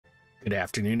Good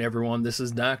afternoon, everyone. This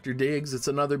is Dr. Diggs. It's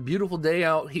another beautiful day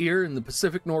out here in the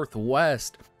Pacific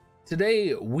Northwest.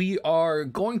 Today, we are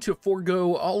going to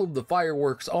forego all of the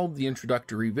fireworks, all of the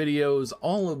introductory videos,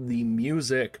 all of the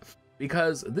music,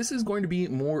 because this is going to be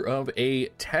more of a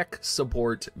tech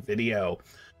support video.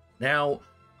 Now,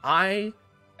 I,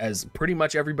 as pretty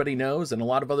much everybody knows, and a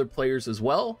lot of other players as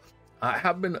well,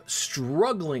 have been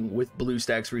struggling with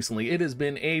Bluestacks recently. It has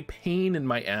been a pain in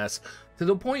my ass to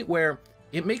the point where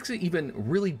it makes it even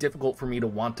really difficult for me to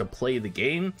want to play the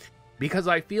game because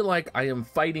I feel like I am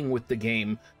fighting with the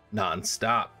game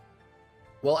nonstop.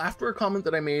 Well, after a comment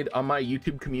that I made on my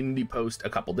YouTube community post a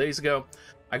couple days ago,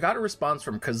 I got a response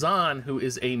from Kazan, who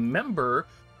is a member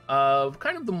of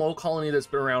kind of the mole colony that's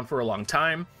been around for a long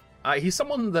time. He's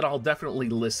someone that I'll definitely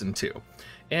listen to.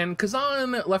 And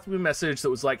Kazan left me a message that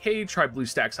was like, hey, try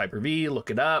Bluestacks Hyper-V, look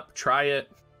it up, try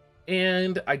it.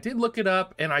 And I did look it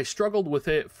up, and I struggled with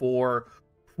it for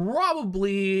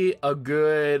probably a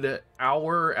good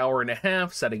hour and a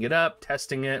half, setting it up,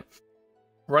 testing it,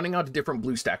 running onto different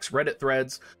Bluestacks Reddit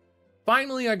threads.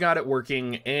 Finally, I got it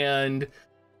working, and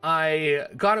I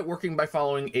got it working by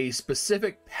following a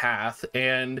specific path.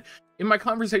 And in my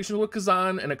conversations with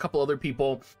Kazan and a couple other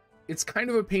people, it's kind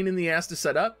of a pain in the ass to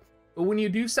set up. But when you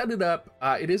do set it up,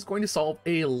 it is going to solve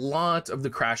a lot of the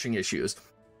crashing issues.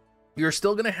 You're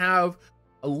still going to have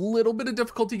a little bit of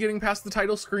difficulty getting past the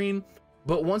title screen,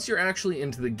 but once you're actually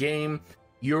into the game,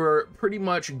 you're pretty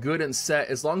much good and set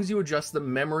as long as you adjust the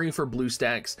memory for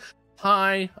Bluestacks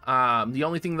high. The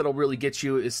only thing that'll really get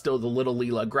you is still the little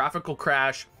Leela graphical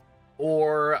crash,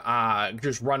 or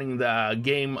just running the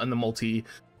game on the multi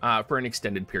for an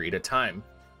extended period of time.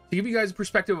 To give you guys a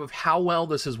perspective of how well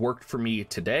this has worked for me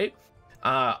today,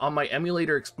 on my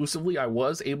emulator exclusively, I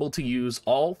was able to use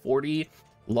all 40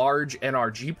 large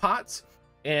NRG pots,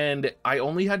 and I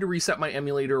only had to reset my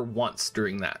emulator once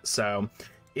during that, so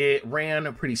it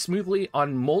ran pretty smoothly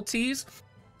on multis.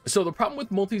 So the problem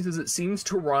with multis is it seems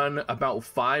to run about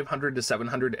 500 to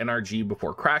 700 NRG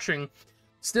before crashing.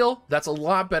 Still, that's a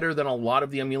lot better than a lot of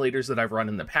the emulators that I've run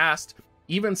in the past,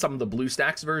 even some of the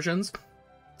Bluestacks versions.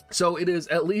 So it is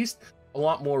at least a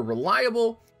lot more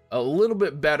reliable, a little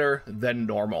bit better than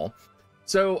normal.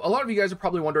 So a lot of you guys are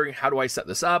probably wondering, how do I set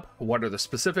this up? What are the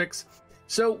specifics?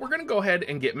 So we're going to go ahead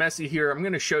and get messy here. I'm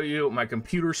going to show you my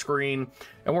computer screen,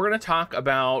 and we're going to talk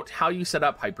about how you set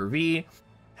up Hyper-V,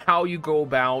 how you go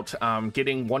about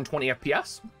getting 120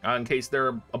 FPS, in case there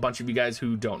are a bunch of you guys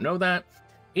who don't know that,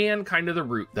 and kind of the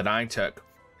route that I took.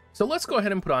 So let's go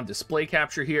ahead and put on display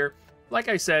capture here. Like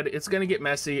I said, it's going to get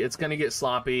messy. It's going to get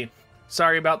sloppy.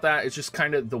 Sorry about that. It's just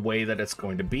kind of the way that it's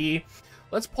going to be.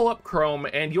 Let's pull up Chrome,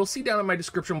 and you'll see down in my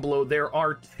description below, there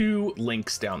are two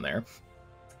links down there.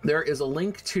 There is a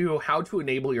link to how to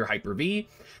enable your Hyper-V,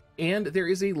 and there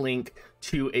is a link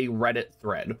to a Reddit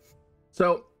thread.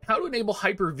 So how to enable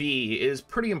Hyper-V is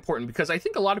pretty important because I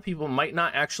think a lot of people might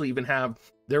not actually even have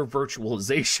their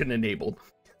virtualization enabled.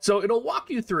 So it'll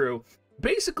walk you through.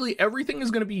 Basically, everything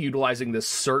is going to be utilizing this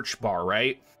search bar,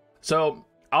 right? So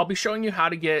I'll be showing you how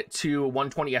to get to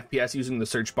 120 FPS using the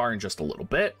search bar in just a little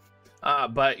bit.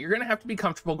 But you're going to have to be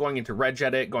comfortable going into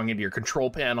Regedit, going into your control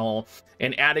panel,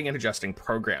 and adding and adjusting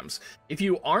programs. If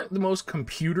you aren't the most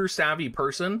computer savvy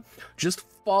person, just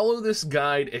follow this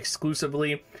guide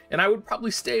exclusively, and I would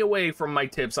probably stay away from my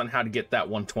tips on how to get that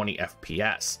 120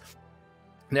 FPS.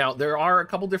 Now, there are a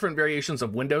couple different variations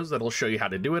of Windows that'll show you how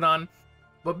to do it on,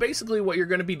 but basically what you're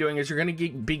going to be doing is you're going to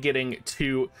be getting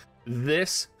to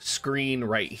this screen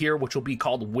right here, which will be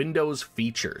called Windows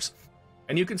Features.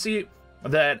 And you can see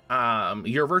that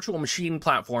your virtual machine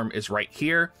platform is right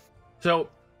here. So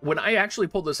when I actually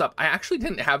pulled this up, I actually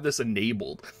didn't have this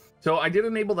enabled. So I did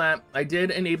enable that. I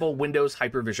did enable Windows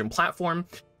Hypervision platform.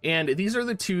 And these are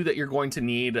the two that you're going to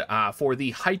need for the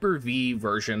Hyper-V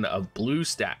version of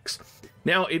Bluestacks.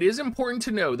 Now, it is important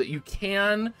to know that you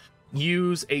can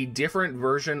use a different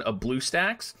version of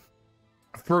Bluestacks.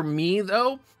 For me,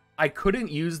 though, I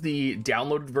couldn't use the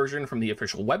downloaded version from the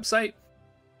official website.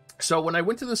 So when I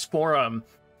went to this forum,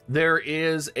 there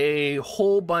is a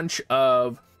whole bunch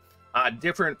of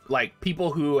different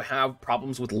people who have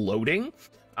problems with loading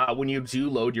when you do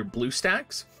load your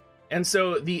Bluestacks. And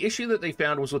so the issue that they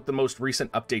found was with the most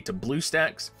recent update to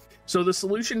Bluestacks. So the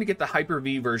solution to get the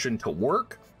Hyper-V version to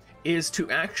work is to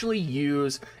actually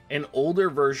use an older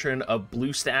version of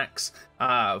Bluestacks.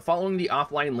 Following the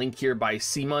offline link here by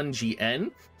Simon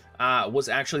GN, was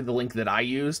actually the link that I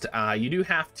used. You do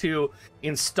have to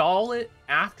install it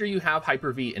after you have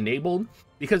Hyper-V enabled,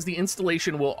 because the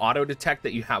installation will auto detect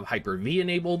that you have Hyper-V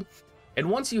enabled. And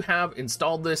once you have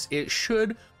installed this, it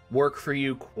should work for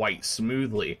you quite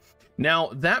smoothly.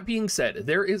 Now, that being said,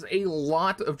 there is a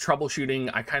lot of troubleshooting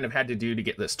I kind of had to do to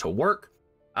get this to work.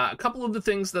 A couple of the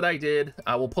things that I did,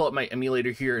 we'll pull up my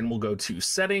emulator here and we'll go to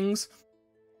settings.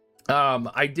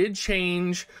 I did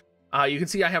change, you can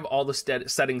see I have all the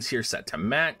settings here set to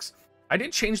max. I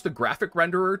did change the graphic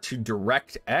renderer to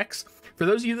DirectX. For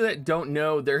those of you that don't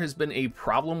know, there has been a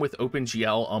problem with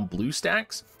OpenGL on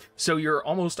BlueStacks. So you're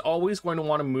almost always going to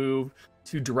want to move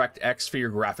to DirectX for your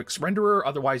graphics renderer,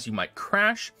 otherwise you might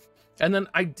crash. And then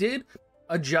I did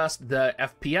adjust the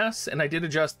FPS and I did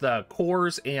adjust the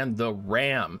cores and the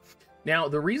RAM. Now,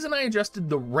 the reason I adjusted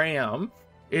the RAM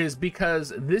is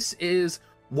because this is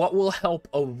what will help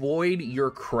avoid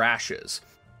your crashes.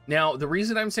 Now, the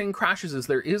reason I'm saying crashes is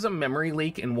there is a memory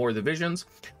leak in War of the Visions.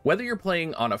 Whether you're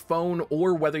playing on a phone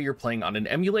or whether you're playing on an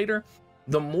emulator,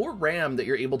 the more RAM that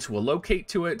you're able to allocate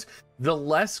to it, the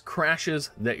less crashes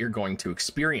that you're going to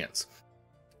experience.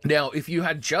 Now, if you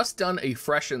had just done a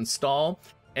fresh install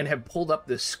and have pulled up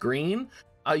this screen,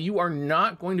 you are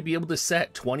not going to be able to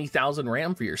set 20,000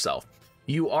 RAM for yourself.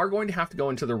 You are going to have to go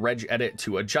into the Regedit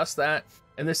to adjust that.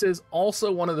 And this is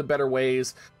also one of the better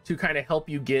ways to kind of help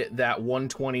you get that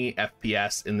 120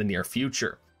 FPS in the near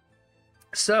future.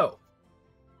 So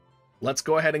let's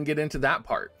go ahead and get into that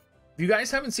part. If you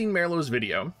guys haven't seen Merlot's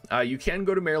video, you can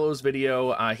go to Merlot's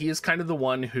video. He is kind of the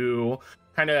one who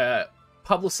kind of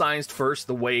publicized first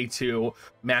the way to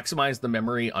maximize the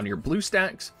memory on your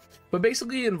BlueStacks, but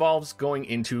basically it involves going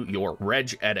into your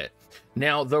Regedit.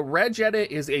 Now, the Regedit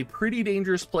is a pretty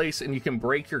dangerous place and you can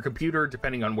break your computer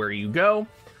depending on where you go.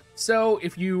 So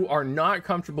if you are not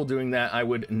comfortable doing that, I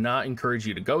would not encourage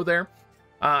you to go there.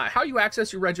 How you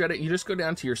access your Regedit, you just go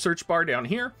down to your search bar down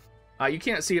here. You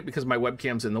can't see it because my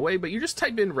webcam's in the way, but you just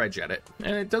type in Regedit,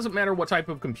 and it doesn't matter what type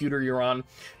of computer you're on.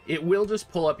 It will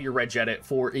just pull up your Regedit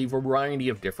for a variety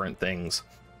of different things.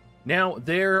 Now,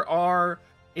 there are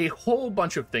a whole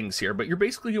bunch of things here, but you're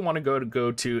basically going to want to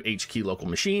go to HKey local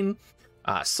machine,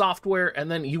 software, and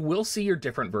then you will see your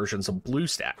different versions of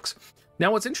BlueStacks.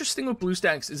 Now, what's interesting with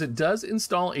BlueStacks is it does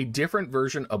install a different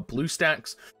version of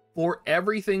BlueStacks for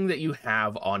everything that you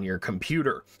have on your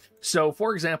computer. So,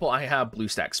 for example, I have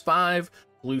BlueStacks 5,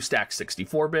 BlueStacks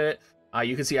 64-bit.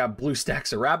 You can see I have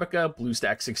BlueStacks Arabica,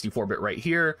 BlueStacks 64-bit right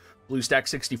here, BlueStacks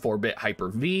 64-bit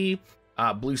Hyper-V,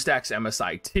 BlueStacks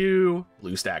MSI2,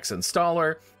 BlueStacks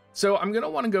Installer. So I'm going to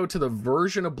want to go to the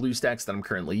version of BlueStacks that I'm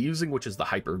currently using, which is the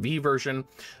Hyper-V version.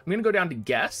 I'm going to go down to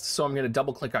guests, so I'm going to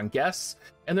double click on guests,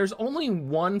 and there's only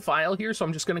one file here, so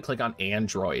I'm just going to click on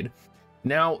Android.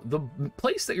 Now, the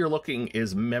place that you're looking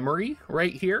is memory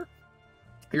right here.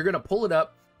 You're going to pull it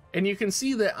up, and you can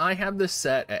see that I have this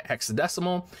set at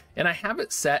hexadecimal, and I have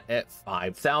it set at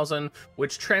 5,000,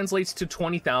 which translates to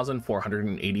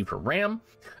 20,480 per RAM.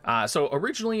 So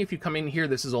originally, if you come in here,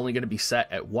 this is only going to be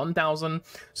set at 1,000.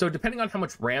 So depending on how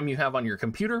much RAM you have on your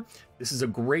computer, this is a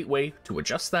great way to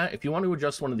adjust that. If you want to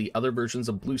adjust one of the other versions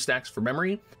of BlueStacks for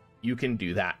memory, you can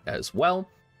do that as well.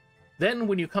 Then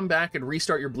when you come back and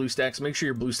restart your BlueStacks, make sure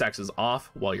your BlueStacks is off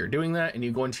while you're doing that, and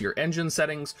you go into your engine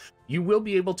settings, you will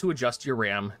be able to adjust your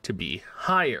RAM to be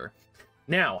higher.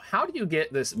 Now, how do you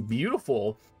get this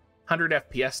beautiful 100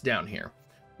 FPS down here?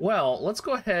 Well, let's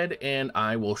go ahead and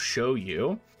I will show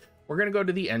you. We're going to go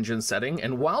to the engine setting,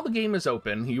 and while the game is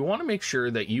open, you want to make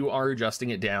sure that you are adjusting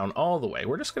it down all the way.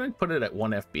 We're just going to put it at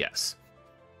 1 FPS.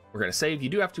 We're going to save. You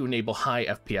do have to enable high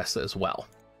FPS as well.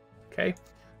 Okay.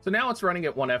 So now it's running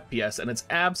at 1 FPS, and it's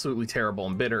absolutely terrible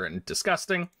and bitter and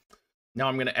disgusting. Now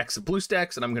I'm going to exit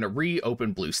BlueStacks, and I'm going to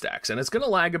reopen BlueStacks. And it's going to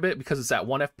lag a bit because it's at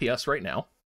 1 FPS right now.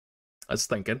 I was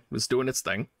thinking. It's doing its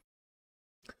thing.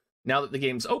 Now that the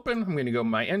game's open, I'm going to go to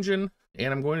my engine,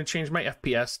 and I'm going to change my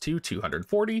FPS to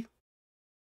 240.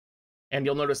 And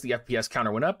you'll notice the FPS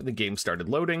counter went up, and the game started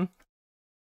loading.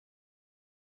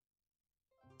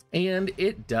 And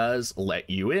it does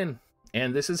let you in.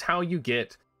 And this is how you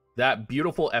get that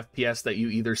beautiful FPS that you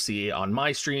either see on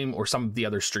my stream or some of the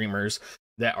other streamers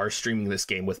that are streaming this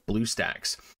game with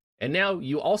BlueStacks. And now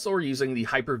you also are using the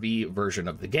Hyper-V version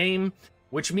of the game,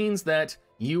 which means that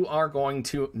you are going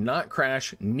to not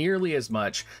crash nearly as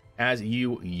much as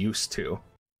you used to.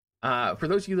 For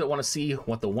those of you that want to see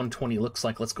what the 120 looks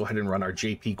like, let's go ahead and run our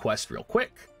JP quest real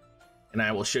quick. And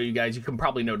I will show you guys. You can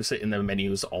probably notice it in the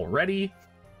menus already.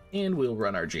 And we'll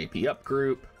run our JP up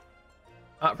group.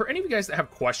 For any of you guys that have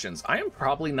questions, I am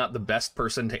probably not the best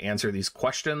person to answer these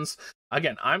questions.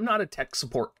 Again, I'm not a tech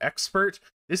support expert.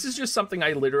 This is just something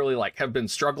I literally have been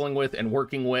struggling with and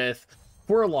working with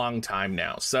for a long time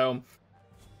now. So,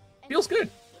 feels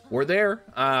good. We're there.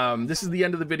 This is the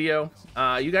end of the video.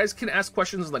 You guys can ask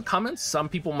questions in the comments. Some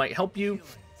people might help you.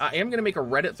 I am going to make a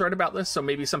Reddit thread about this, so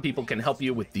maybe some people can help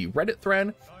you with the Reddit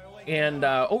thread. And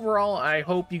overall, I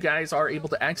hope you guys are able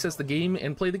to access the game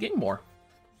and play the game more.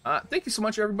 Thank you so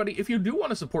much, everybody. If you do want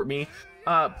to support me,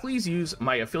 please use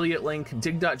my affiliate link,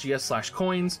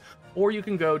 dig.gs/coins, or you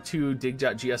can go to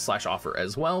dig.gs/offer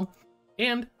as well.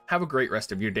 And have a great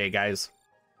rest of your day, guys.